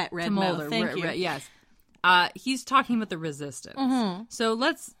 Okay, wet red mouth. Mulder. Thank you. Yes. He's talking about the resistance. Mm-hmm. So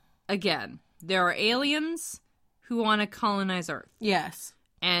let's... Again, there are aliens who want to colonize Earth. Yes.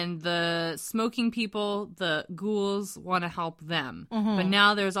 And the smoking people, the ghouls, want to help them. Mm-hmm. But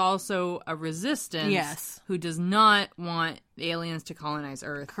now there's also a resistance Yes. who does not want aliens to colonize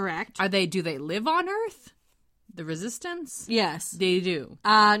Earth. Correct. Do they live on Earth? The resistance? Yes. They do.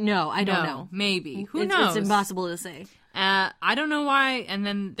 No, I don't know. Maybe. Who knows? It's impossible to say. I don't know why, and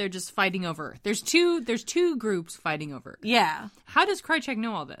then they're just fighting over Earth. There's two groups fighting over Earth. Yeah. How does Krychek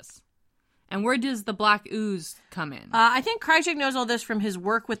know all this? And where does the black ooze come in? I think Krychek knows all this from his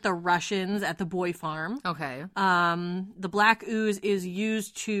work with the Russians at the boy farm. Okay. The black ooze is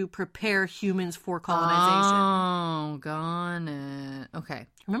used to prepare humans for colonization. Oh, got it. Okay.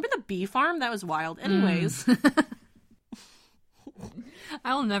 Remember the bee farm? That was wild. Anyways.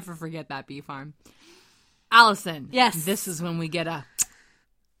 I will never forget that bee farm. Allison. Yes. This is when we get a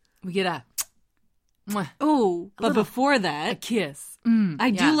Oh, but before that, kiss.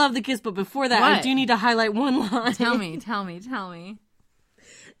 I do love the kiss, but before that, I What? do need to highlight one line. Tell me.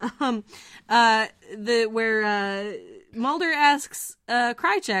 Where Mulder asks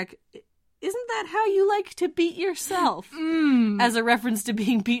Krychek, "Isn't that how you like to beat yourself?" As a reference to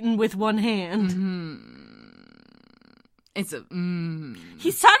being beaten with one hand. It's a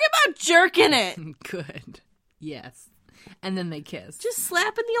He's talking about jerking it. good. Yes. And then they kiss. Just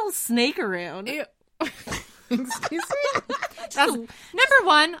slapping the old snake around. Ew. Excuse me? That's, number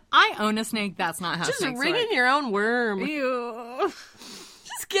one, I own a snake. That's not how Just snakes wringing work. your own worm. Ew.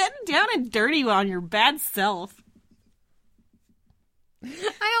 Just getting down and dirty on your bad self.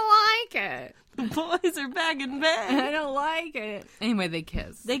 I don't like it. The boys are back in bed. I don't like it. Anyway, they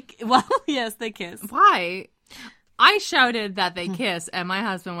kiss. Yes, they kiss. Why? I shouted that they kiss, and my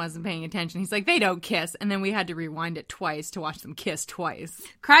husband wasn't paying attention. He's like, they don't kiss. And then we had to rewind it twice to watch them kiss twice.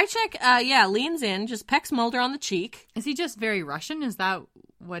 Krychek, leans in, just pecks Mulder on the cheek. Is he just very Russian? Is that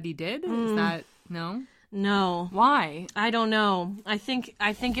what he did? Is that... No? No. Why? I don't know. I think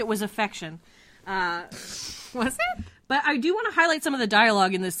it was affection. Was it? But I do want to highlight some of the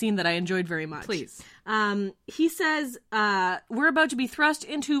dialogue in this scene that I enjoyed very much. Please. He says, we're about to be thrust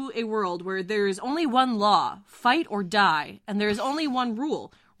into a world where there is only one law, fight or die, and there is only one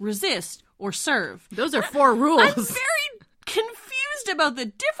rule, resist or serve. Those are 4 rules. I'm very confused about the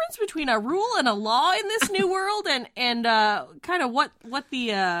difference between a rule and a law in this new world and kind of what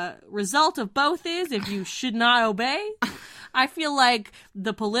the result of both is if you should not obey. I feel like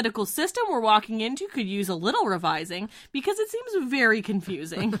the political system we're walking into could use a little revising because it seems very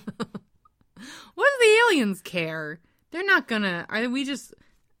confusing. What do the aliens care? They're not gonna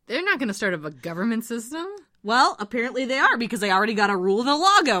start up a government system? Well, apparently they are because they already got a rule of the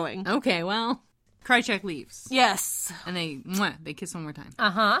law going. Okay, well, Krychek leaves. Yes. And they kiss one more time.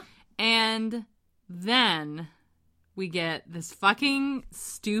 Uh-huh. And then we get this fucking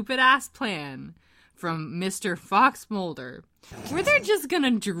stupid-ass plan from Mr. Fox Mulder, where they're just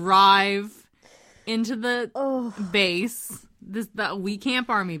gonna drive into the base, the We Camp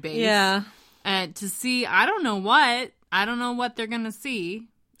Army base. Yeah. To see, I don't know what they're gonna see.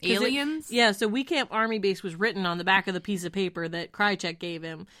 Aliens? So We Camp Army Base was written on the back of the piece of paper that Krychek gave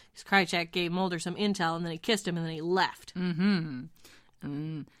him. Because Krychek gave Mulder some intel, and then he kissed him, and then he left.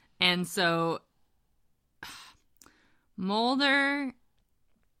 Mm-hmm. And so, Mulder,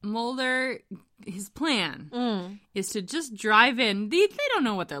 his plan is to just drive in. They don't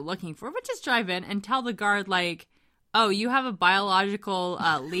know what they're looking for, but just drive in and tell the guard, like, oh, you have a biological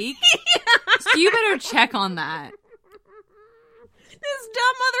leak? So you better check on that. This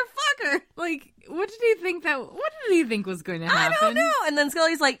dumb motherfucker. Like, what did he think was going to happen? I don't know. And then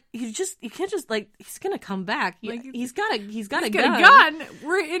Scully's like, you can't just, like, he's gonna come back. He's got a gun.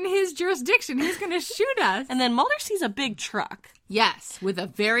 We're in his jurisdiction. He's gonna shoot us. And then Mulder sees a big truck. Yes, with a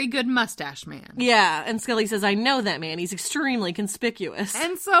very good mustache man. Yeah, and Scully says, I know that man. He's extremely conspicuous.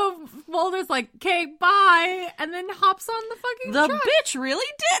 And so Mulder's like, okay, bye, and then hops on the fucking truck. The bitch really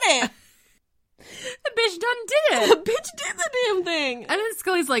did it. The bitch done did it. The bitch did the damn thing. And then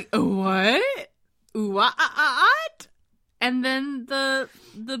Scully's like, what? What? And then the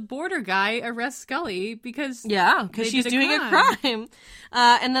border guy arrests Scully because she's doing a crime.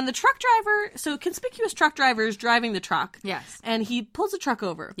 And then the truck driver, so conspicuous truck driver is driving the truck. Yes. And he pulls the truck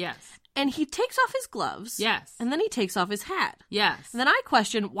over. Yes. And he takes off his gloves. Yes. And then he takes off his hat. Yes. And then I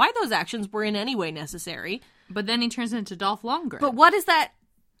question why those actions were in any way necessary. But then he turns into Dolph Lundgren. But what is that?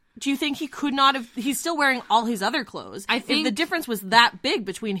 Do you think he could not have... He's still wearing all his other clothes. I think... If the difference was that big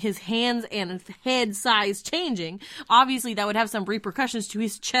between his hands and his head size changing, obviously that would have some repercussions to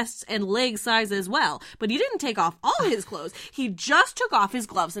his chest and leg size as well. But he didn't take off all his clothes. He just took off his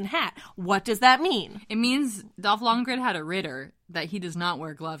gloves and hat. What does that mean? It means Dolph Lundgren had a Ritter that he does not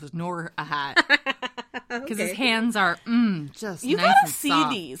wear gloves nor a hat. Because his hands are just you nice gotta and see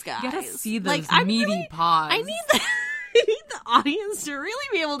soft. These guys. You gotta see those like, meaty paws. I need the audience to really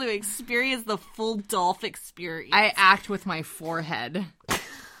be able to experience the full Dolph experience. I act with my forehead.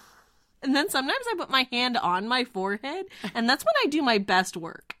 And then sometimes I put my hand on my forehead, and that's when I do my best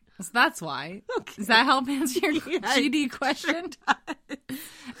work. So that's why. Okay. Does that help answer your GD question? Sure.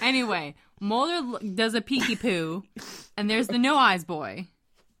 Anyway, Mulder does a peeky poo, and there's the No Eyes boy.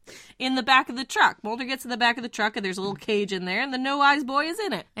 In the back of the truck. Mulder gets in the back of the truck, and there's a little cage in there, and the No Eyes boy is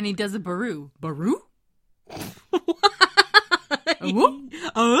in it. And he does a baroo. Baroo?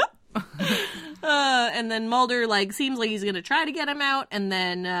 And then Mulder, seems like he's going to try to get him out, and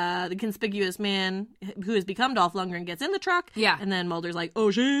then the conspicuous man who has become Dolph Lundgren gets in the truck, and then Mulder's like,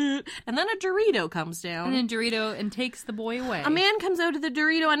 oh shit, and then a Dorito comes down. And then Dorito and takes the boy away. A man comes out of the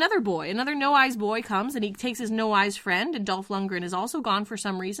Dorito, another No Eyes boy comes, and he takes his No Eyes friend, and Dolph Lundgren is also gone for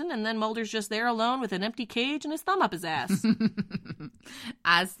some reason, and then Mulder's just there alone with an empty cage and his thumb up his ass.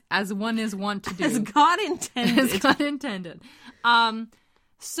 As one is wont to do. As God intended. As God intended.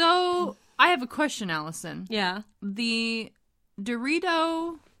 So I have a question, Allison. Yeah. The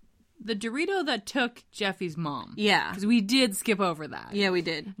Dorito that took Jeffy's mom. Yeah. Because we did skip over that. Yeah, we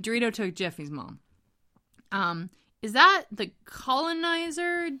did. Dorito took Jeffy's mom. Is that the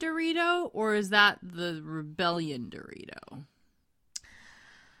colonizer Dorito, or is that the rebellion Dorito?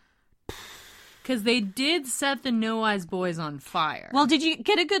 Because they did set the No Eyes boys on fire. Well, did you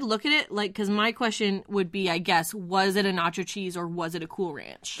get a good look at it? Because my question would be, I guess, was it a nacho cheese or was it a Cool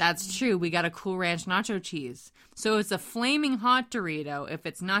Ranch? That's true. We got a Cool Ranch nacho cheese. So it's a flaming hot Dorito. If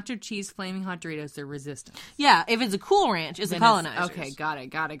it's nacho cheese, flaming hot Doritos, they're resistant. Yeah, if it's a Cool Ranch, it's a colonizer. Okay, got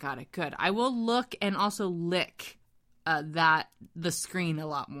it. Good. I will look and also lick the screen a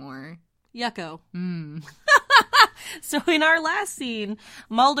lot more. Yucko. So in our last scene,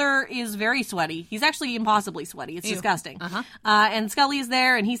 Mulder is very sweaty. He's actually impossibly sweaty. It's disgusting. And Scully is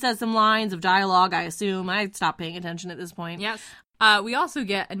there, and he says some lines of dialogue, I assume. I stopped paying attention at this point. Yes. We also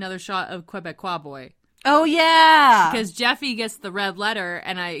get another shot of Quebecois boy. Oh, yeah! Because Jeffy gets the red letter,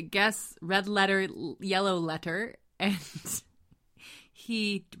 and I guess red letter, yellow letter, and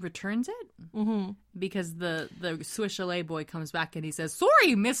he returns it. Mm-hmm. Because the Swiss Chalet boy comes back, and he says,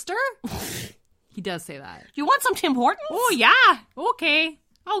 "Sorry, mister." He does say that. You want some Tim Hortons? Oh, yeah. Okay.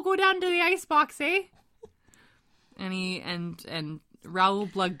 I'll go down to the icebox, eh? And Raoul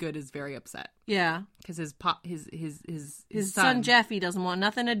Bloodgood is very upset. Yeah. Because his son Jeffy doesn't want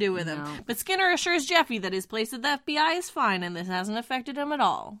nothing to do with him. No. But Skinner assures Jeffy that his place at the FBI is fine and this hasn't affected him at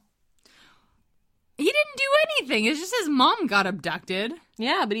all. He didn't do anything. It's just his mom got abducted.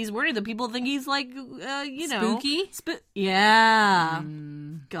 Yeah, but he's worried that people think he's spooky? Yeah.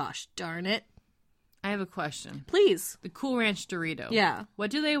 Gosh darn it. I have a question. Please. The Cool Ranch Dorito. Yeah.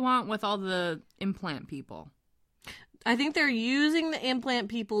 What do they want with all the implant people? I think they're using the implant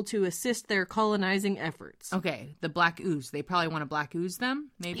people to assist their colonizing efforts. Okay. The black ooze. They probably want to black ooze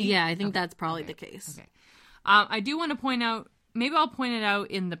them, maybe? Yeah, I think that's probably the case. Okay. I do want to point out, maybe I'll point it out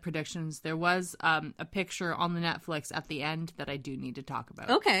in the predictions. There was a picture on the Netflix at the end that I do need to talk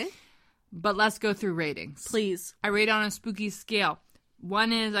about. Okay. But let's go through ratings. Please. I rate on a spooky scale.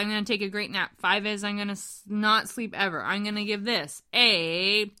 1 is I'm going to take a great nap. 5 is I'm going to not sleep ever. I'm going to give this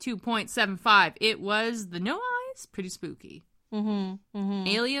a 2.75. It was the No Eyes, pretty spooky.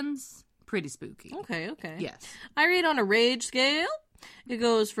 Aliens, pretty spooky. Okay. Yes. I rate on a rage scale. It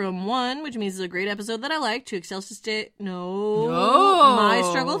goes from 1, which means it's a great episode that I like, to Excelsior State. No. My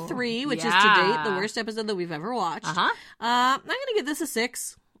Struggle 3, which is to date the worst episode that we've ever watched. I'm going to give this a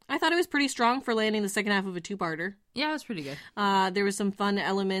 6. I thought it was pretty strong for landing the second half of a 2-parter. Yeah, it was pretty good. There was some fun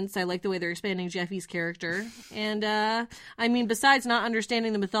elements. I like the way they're expanding Jeffy's character. And, besides not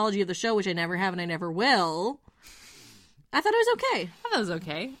understanding the mythology of the show, which I never have and I never will, I thought it was okay. I thought it was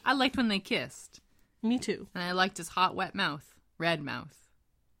okay. I liked when they kissed. Me too. And I liked his hot, wet mouth. Red mouth.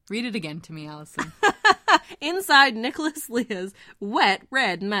 Read it again to me, Allison. Inside Nicholas Leah's wet,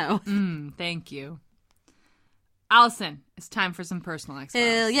 red mouth. Thank you. Allison, it's time for some personal X-Files.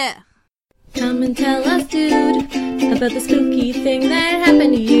 Hell yeah. Come and tell us, dude, about the spooky thing that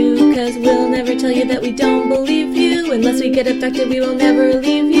happened to you. 'Cause we'll never tell you that we don't believe you. Unless we get abducted, we will never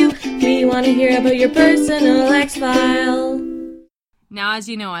leave you. We want to hear about your personal X-File. Now, as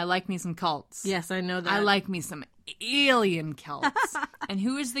you know, I like me some cults. Yes, I know that. I like me some alien cults. And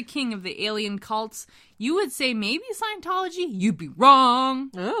who is the king of the alien cults? You would say maybe Scientology. You'd be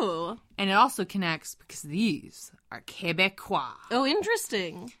wrong. Oh. And it also connects because these are Quebecois. Oh,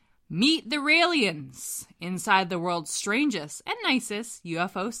 interesting. Meet the Raelians inside the world's strangest and nicest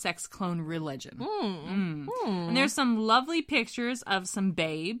UFO sex clone religion. And there's some lovely pictures of some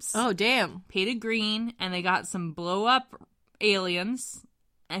babes. Oh, damn. Painted green, and they got some blow-up aliens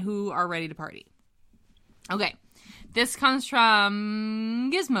who are ready to party. Okay, this comes from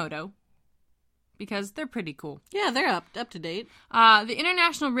Gizmodo, because they're pretty cool. Yeah, they're up to date. The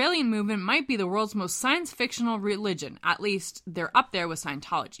International Raelian Movement might be the world's most science-fictional religion. At least, they're up there with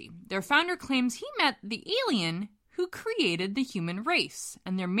Scientology. Their founder claims he met the alien who created the human race,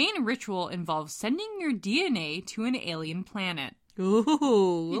 and their main ritual involves sending your DNA to an alien planet.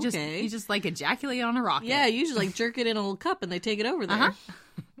 Ooh, You just like ejaculate on a rocket. Yeah, you usually like jerk it in a little cup and they take it over there.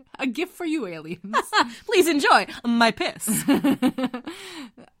 A gift for you, aliens. Please enjoy my piss. Does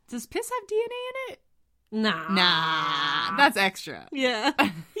piss have DNA in it? Nah. That's extra. Yeah,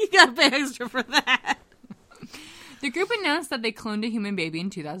 you gotta pay extra for that. The group announced that they cloned a human baby in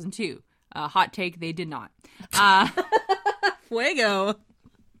 2002. Hot take, they did not. Fuego.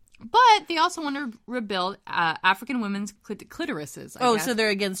 But they also want to rebuild African women's clitorises. I guess. So they're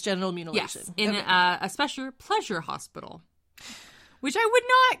against genital mutilation. Yes, in a special pleasure hospital. Which I would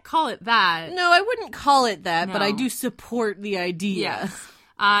not call it that. No, I wouldn't call it that, but No. I do support the idea. Yes.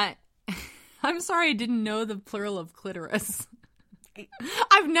 I'm sorry I didn't know the plural of clitoris.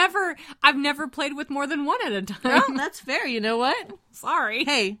 I've never played with more than one at a time. Well, that's fair. You know what? Sorry.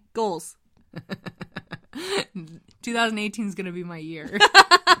 Hey, goals. 2018 is going to be my year.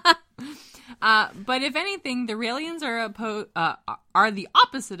 But if anything, the Raelians are the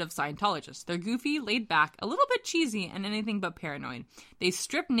opposite of Scientologists. They're goofy, laid back, a little bit cheesy, and anything but paranoid. They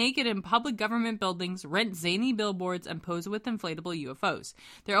strip naked in public government buildings, rent zany billboards, and pose with inflatable UFOs.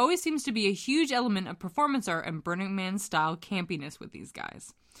 There always seems to be a huge element of performance art and Burning Man-style campiness with these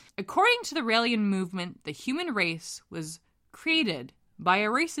guys. According to the Raelian movement, the human race was created by a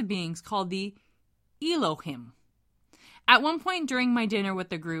race of beings called the Elohim. At one point during my dinner with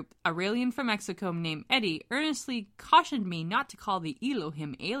the group, a Raelian from Mexico named Eddie earnestly cautioned me not to call the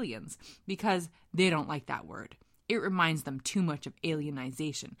Elohim aliens because they don't like that word. It reminds them too much of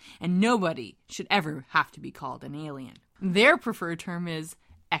alienization, and nobody should ever have to be called an alien. Their preferred term is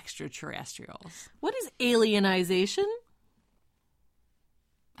extraterrestrials. What is alienization?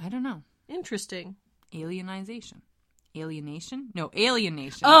 I don't know. Interesting. Alienization. Alienation? No,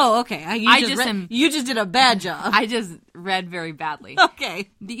 alienation. Oh, okay. You just did a bad job. I just read very badly. Okay.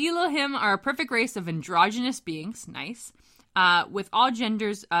 The Elohim are a perfect race of androgynous beings. Nice. With all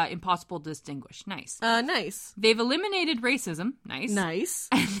genders impossible to distinguish. Nice. Nice. They've eliminated racism. Nice. Nice.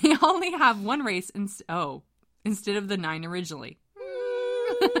 And they only have one race instead of the 9 originally.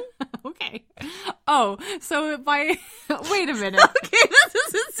 Okay. Oh, so by... Wait a minute. Okay, that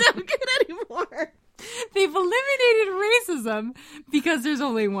doesn't sound good anymore. They've eliminated racism because there's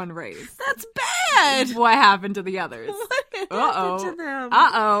only one race. That's bad. What happened to the others? What happened to them?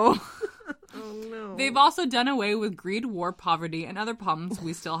 Uh-oh. Oh, no. They've also done away with greed, war, poverty, and other problems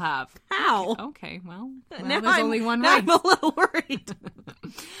we still have. How? Okay, well Now there's only one now race. I'm a little worried.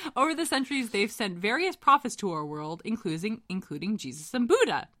 Over the centuries, they've sent various prophets to our world, including Jesus and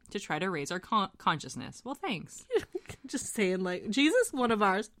Buddha, to try to raise our consciousness. Well, thanks. Just saying, like, Jesus, one of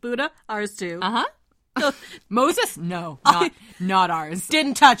ours. Buddha, ours too. Uh-huh. Moses? No, not ours.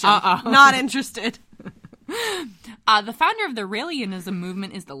 Didn't touch him. Not interested. The founder of the Raelianism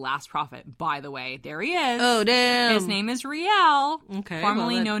movement is the last prophet, by the way. There he is. Oh, damn. His name is Riel, Okay,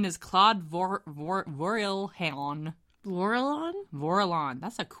 formerly known as Claude Vorilhon. Vorelon?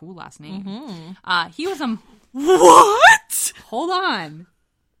 That's a cool last name. Mm-hmm. He was a... What? Hold on.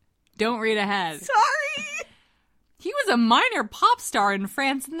 Don't read ahead. Sorry. He was a minor pop star in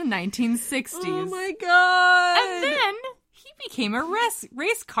France in the 1960s. Oh, my God. And then he became a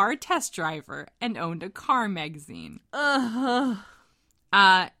race car test driver and owned a car magazine. Uh-huh.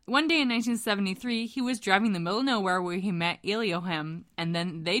 One day in 1973, he was driving in the middle of nowhere where he met Elohim, and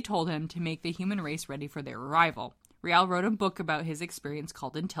then they told him to make the human race ready for their arrival. Rial wrote a book about his experience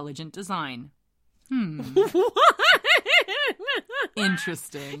called Intelligent Design. What?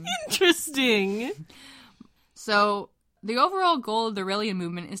 Interesting. Interesting. So, The overall goal of the Aurelian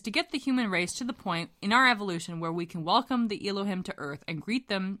movement is to get the human race to the point in our evolution where we can welcome the Elohim to Earth and greet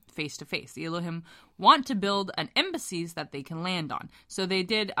them face to face. The Elohim want to build an embassies that they can land on. So they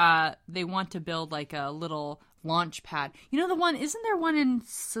want to build like a little launch pad. You know the one, isn't there one in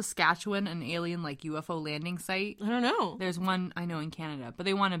Saskatchewan, an alien like UFO landing site? I don't know. There's one I know in Canada, but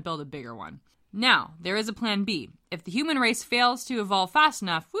they want to build a bigger one. Now, there is a plan B. If the human race fails to evolve fast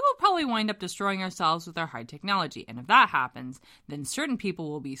enough, we will probably wind up destroying ourselves with our high technology. And if that happens, then certain people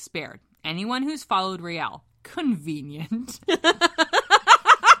will be spared. Anyone who's followed Rael. Convenient. So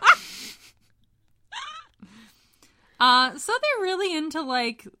they're really into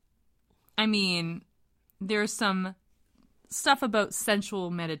there's some stuff about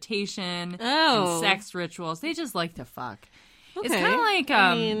sensual meditation and sex rituals. They just like to fuck. Okay. It's kind of like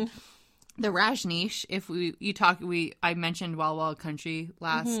the Rajneesh. If I mentioned Wild Wild Country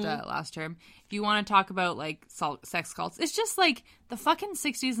last term. If you want to talk about like sex cults, it's just like the fucking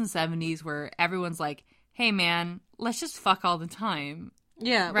 60s and 70s where everyone's like, "Hey man, let's just fuck all the time."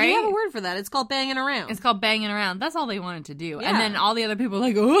 Yeah, right? We have a word for that. It's called banging around. It's called banging around. That's all they wanted to do. Yeah. And then all the other people are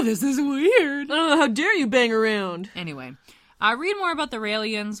like, "Oh, this is weird. Oh, how dare you bang around?" Anyway, read more about the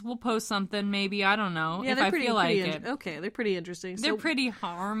Raelians. We'll post something, maybe. I don't know. Yeah, if I feel like it. Okay, they're pretty interesting. They're pretty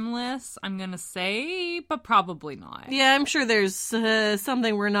harmless, I'm going to say, but probably not. Yeah, I'm sure there's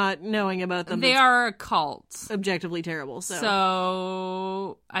something we're not knowing about them. They are a cult. Objectively terrible.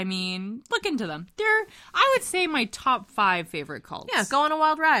 So, look into them. They're, I would say, my top 5 favorite cults. Yeah, go on a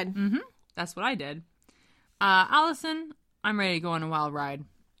wild ride. Mm-hmm. That's what I did. Allison, I'm ready to go on a wild ride.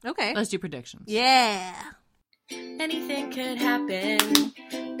 Okay. Let's do predictions. Yeah. Anything could happen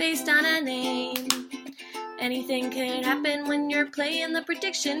based on a name. Anything could happen when you're playing the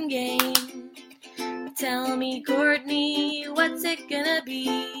prediction game. Tell me, Courtney, what's it gonna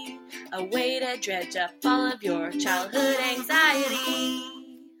be? A way to dredge up all of your childhood anxiety.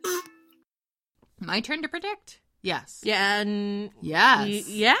 My turn to predict? Yes. Yeah. Yes.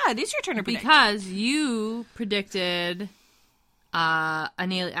 Yeah, it is your turn to predict. Because you predicted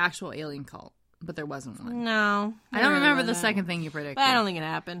an actual alien cult. But there wasn't one. No. I don't remember the second thing you predicted. But I don't think it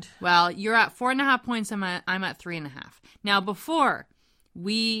happened. Well, you're at 4.5 points. I'm at 3.5. Now, before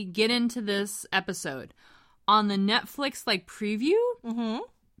we get into this episode, on the Netflix preview,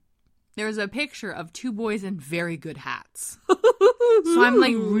 there's a picture of 2 boys in very good hats. So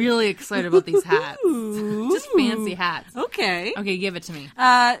I'm really excited about these hats. Just fancy hats. Okay. Okay, give it to me.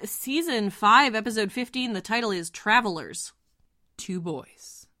 Season 5, episode 15. The title is Travelers. 2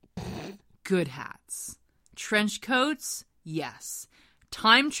 boys. Good hats. Trench coats? Yes.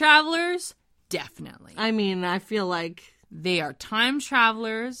 Time travelers? Definitely. I feel like they are time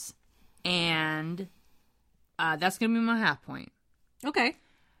travelers, and that's going to be my half point. Okay.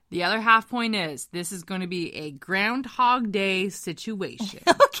 The other half point is this is going to be a Groundhog Day situation.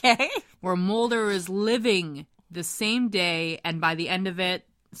 Okay. Where Mulder is living the same day, and by the end of it,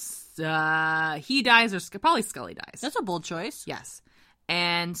 he dies, or probably Scully dies. That's a bold choice. Yes.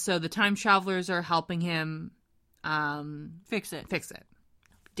 And so the time travelers are helping him fix it.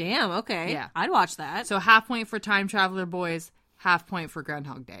 Damn, okay. Yeah. I'd watch that. So half point for time traveler boys, half point for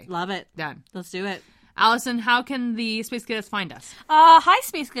Groundhog Day. Love it. Done. Let's do it. Allison, how can the Space Cadets find us? Hi,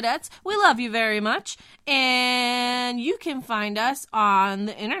 Space Cadets. We love you very much. And you can find us on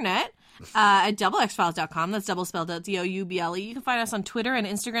the internet at doublexfiles.com. That's double spelled out DOUBLE. You can find us on Twitter and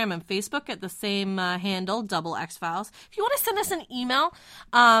Instagram and Facebook at the same handle, Double X Files. If you want to send us an email,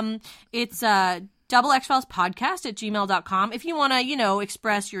 it's doublexfilespodcast@gmail.com. If you want to,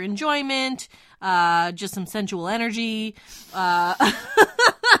 express your enjoyment, just some sensual energy.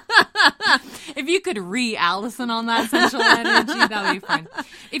 If you could Allison on that sensual energy, that would be fun.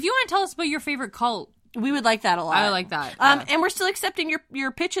 If you want to tell us about your favorite cult, we would like that a lot. I would like that. And we're still accepting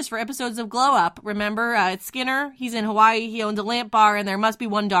your pitches for episodes of Glow Up. Remember, it's Skinner. He's in Hawaii. He owns a lamp bar, and there must be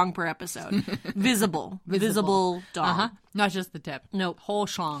 1 dong per episode. Visible dong. Uh-huh. Not just the tip. Nope. Whole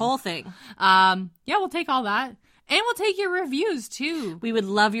schlong. Whole thing. Yeah, we'll take all that. And we'll take your reviews, too. We would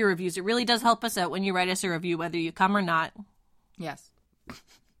love your reviews. It really does help us out when you write us a review, whether you come or not. Yes.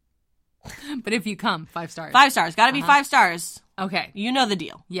 But if you come, 5 stars. 5 stars. Gotta be 5 stars. Okay. You know the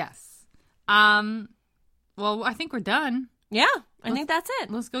deal. Yes. Well, I think we're done. Yeah, I think that's it.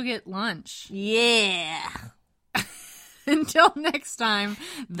 Let's go get lunch. Yeah. Until next time,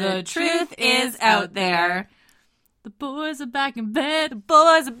 the truth is out there. The boys are back in bed. The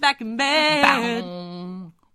boys are back in bed. Bow.